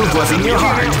that groove was in your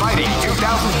heart. Fighting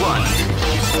 2001.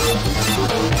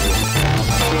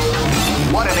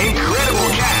 What an incredible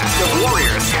cast of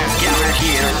warriors has gathered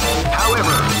here.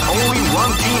 However, only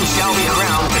one team shall be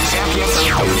crowned the champions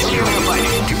of Millionaire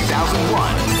Fighting 2001.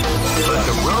 But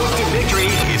the road to victory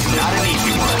is not an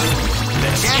easy one. The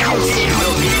champion team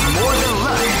will need more than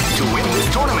luck to win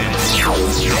this tournament.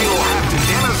 They will have to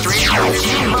demonstrate their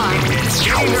keen mind and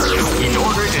steady nerves in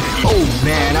order to... Oh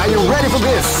man, are you ready for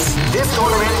this? This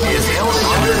tournament is held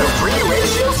under the free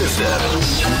ratio system.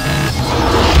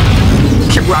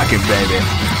 Keep rocking, baby.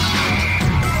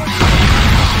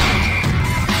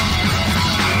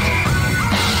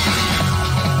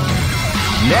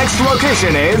 Next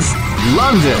location is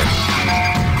London.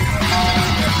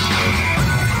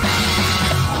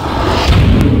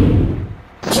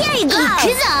 Here you go!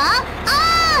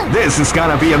 This is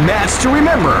gonna be a match to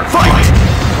remember. Fight!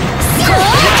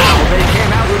 Wow, they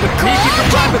came out with a sneaky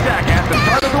surprise attack at the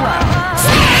start of the round.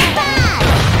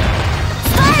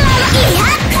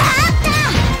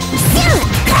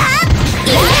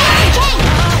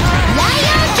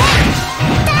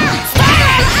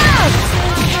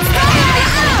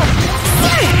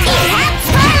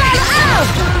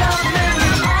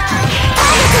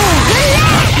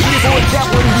 Beautiful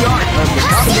example in the art of the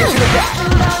combination attack.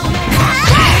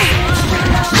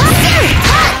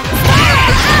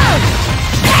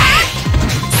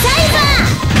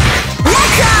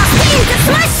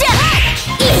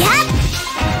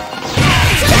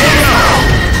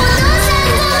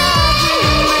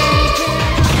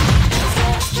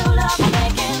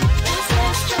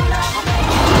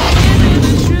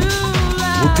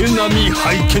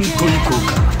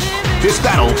 This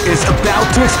battle is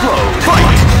about to explode. Fight!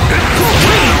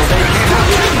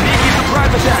 Sneaky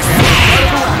surprise attack at the start of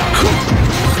the round.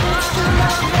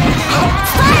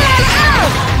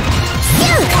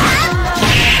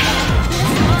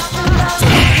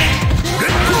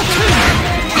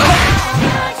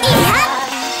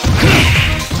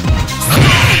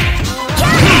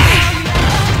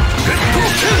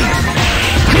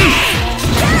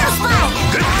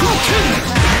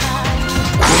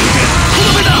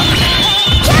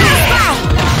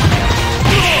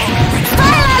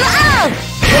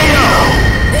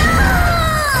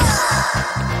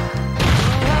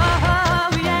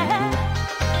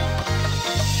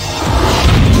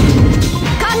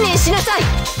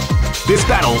 This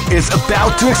battle is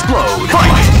about to explode.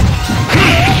 Fight!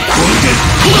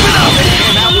 They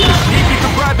came out with a sneaky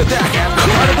surprise attack at the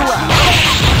start of the round.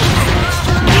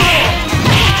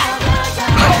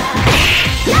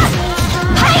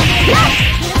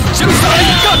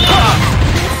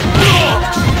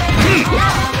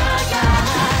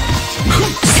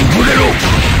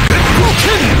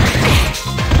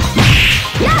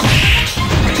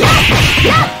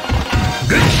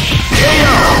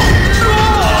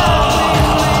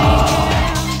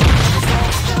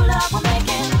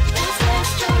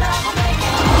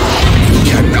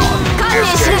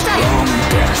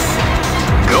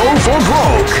 Go for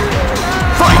broke.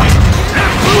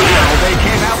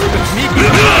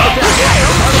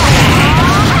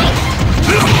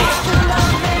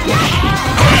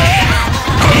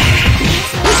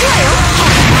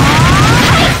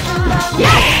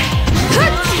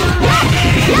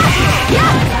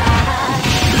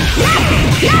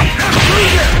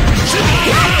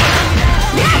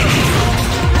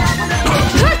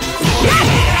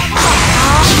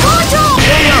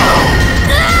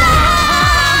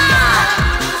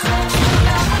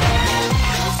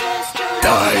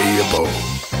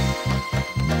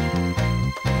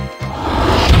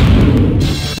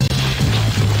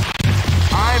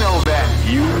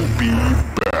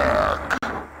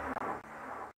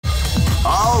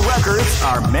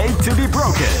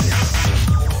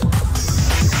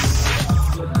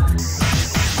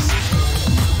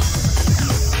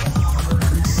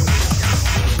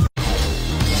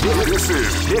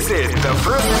 This is the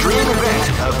first dream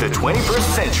event of the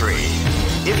 21st century.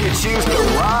 If you choose the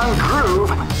wrong groove,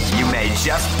 you may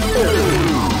just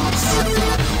lose.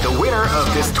 The winner of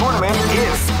this tournament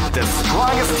is the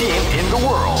strongest team in the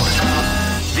world.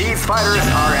 These fighters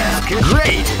are as good.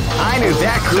 Great! I knew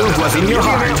that groove was in your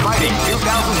heart. Fighting 2001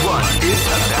 is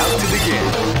about to begin.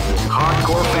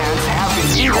 Hardcore fans have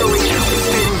been eagerly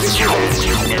anticipating this event,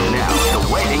 and now the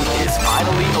waiting is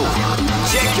finally over.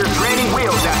 Check your training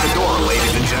wheels at the door,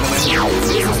 ladies and gentlemen.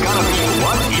 This is gonna be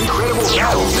one incredible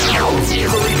battle that won't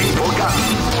easily be forgotten.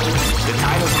 The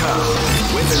time has come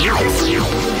when the new history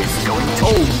is going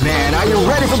to... Oh man, are you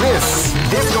ready for this?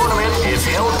 This tournament is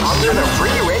held under the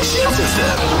free ratio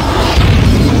system.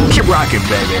 Keep rocking,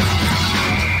 baby.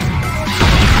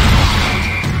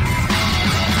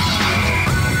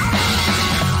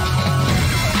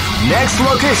 Next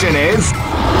location is...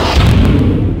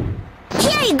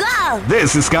 Here you go!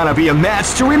 This is gonna be a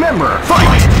match to remember.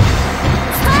 Fight! Came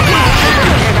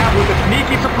out with a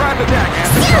sneaky surprise attack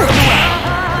at the start of the round.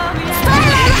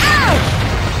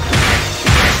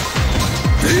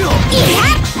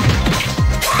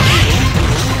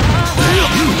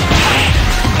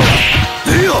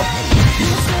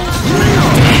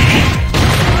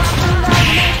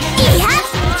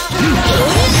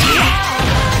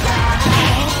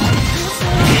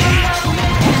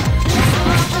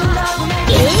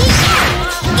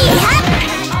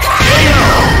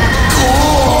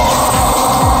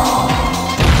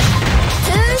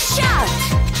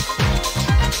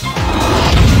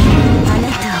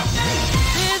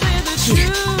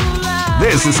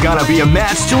 This is gonna be a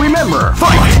match to remember.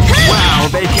 Fight! Wow,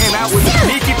 they came out with a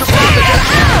sneaky surprise attack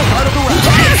at the start of the round.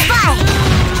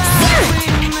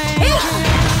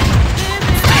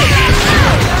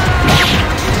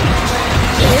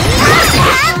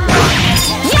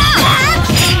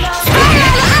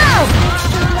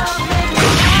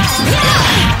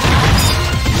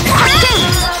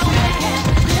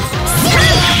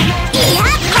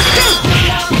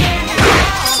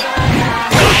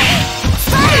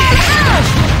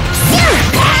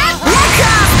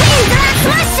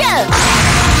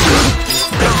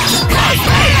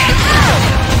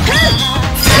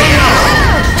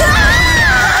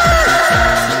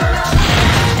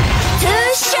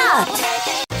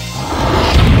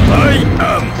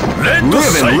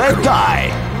 Live and let die.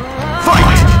 Fight!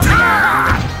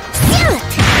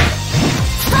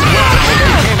 Wow, they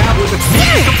came out with a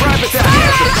sneaky surprise attack at the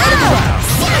start of the round.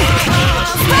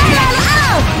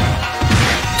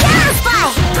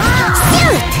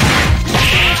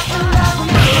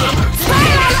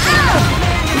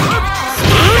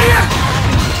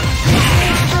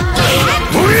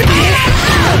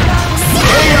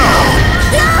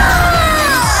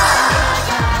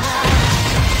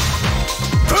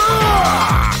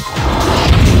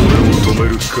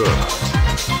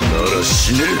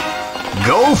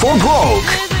 Go for broke!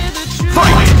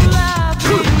 Fight!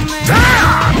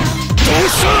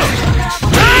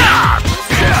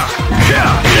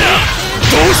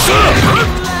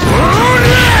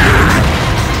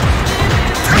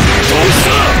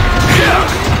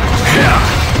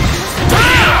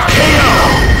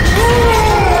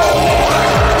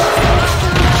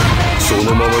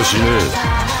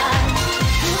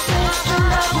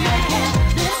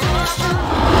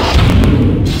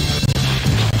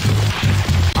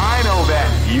 I know that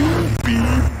you'll be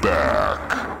back.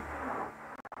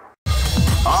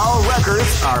 All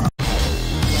records are...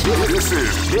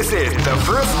 This is the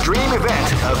first dream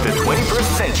event of the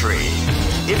 21st century.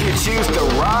 If you choose the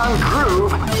wrong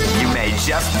groove, you may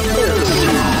just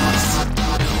lose.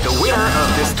 The winner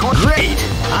of this tournament... Great!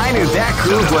 I knew that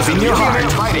groove was in your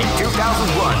heart. Fighting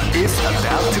 2001 is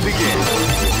about to begin.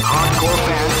 Hardcore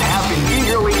fans have been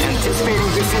eagerly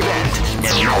anticipating this event,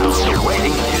 and now the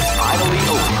waiting is finally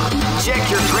over. Check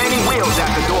your training wheels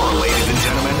at the door, ladies and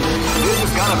gentlemen. This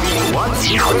is gonna be one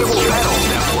incredible battle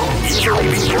that won't easily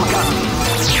be forgotten.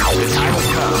 The time has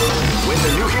come when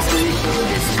the new history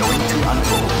is going to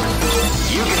unfold.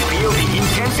 You can feel the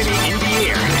intensity in the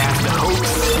air as the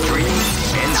hopes, dreams,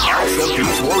 and hearts of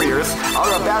these warriors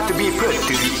are about to be put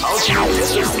to the ultimate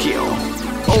test of skill.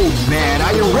 Oh man,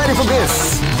 are you ready for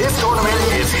this? This tournament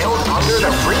is held under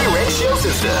the free ratio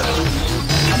system.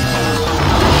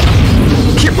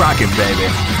 Keep rocking, baby.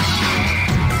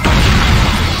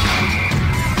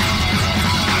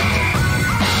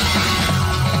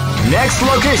 Next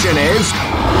location is...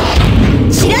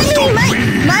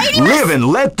 Live and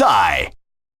let die.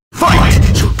 Fight!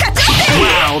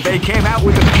 Wow, they came out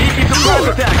with a sneaky surprise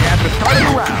attack at the start of the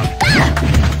round.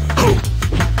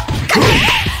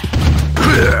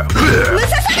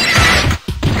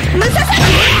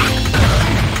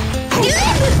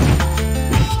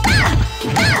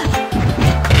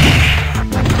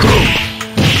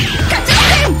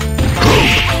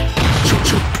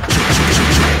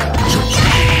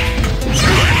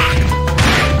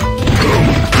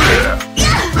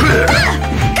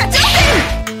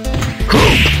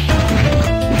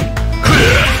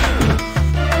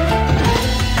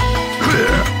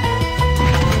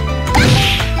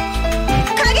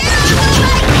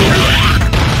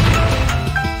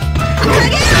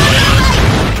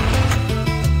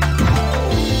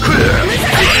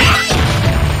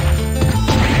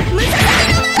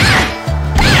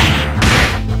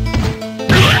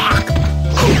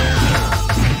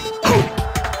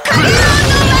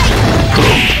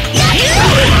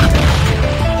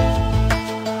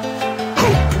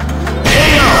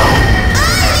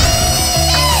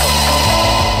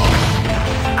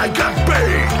 I got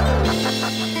bait!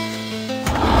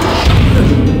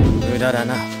 無駄だ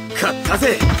な。勝った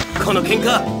ぜこの喧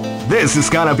嘩。 This is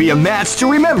gonna be a match to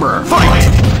remember. Fight!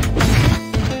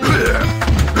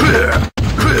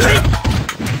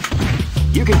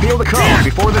 You can feel the calm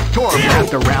before the storm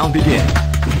as the round begins.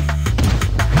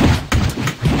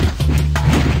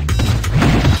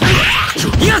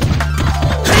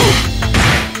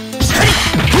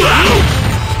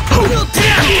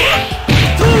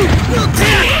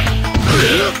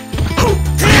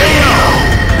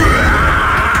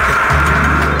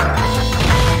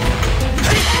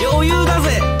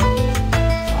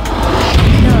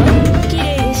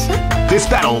 This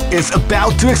battle is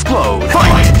about to explode.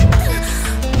 Fight!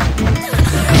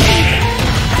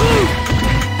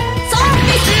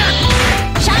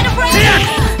 Shadow Blade!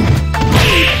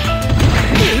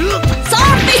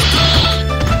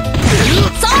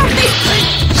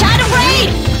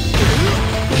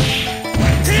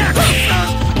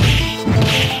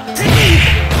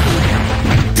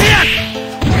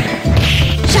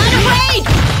 Shadow Blade!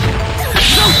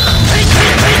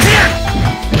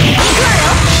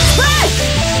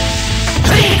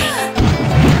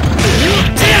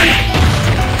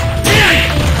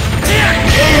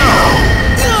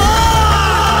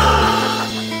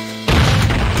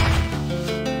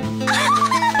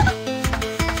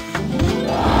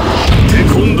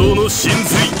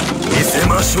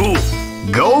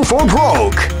 Go for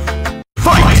broke!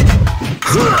 Fight!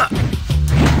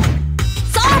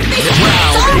 This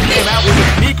round, they came out with a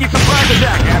sneaky surprise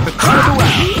attack at the start of the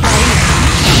round.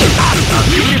 A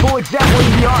beautiful example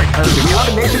in the art of the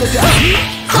elimination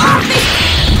attack.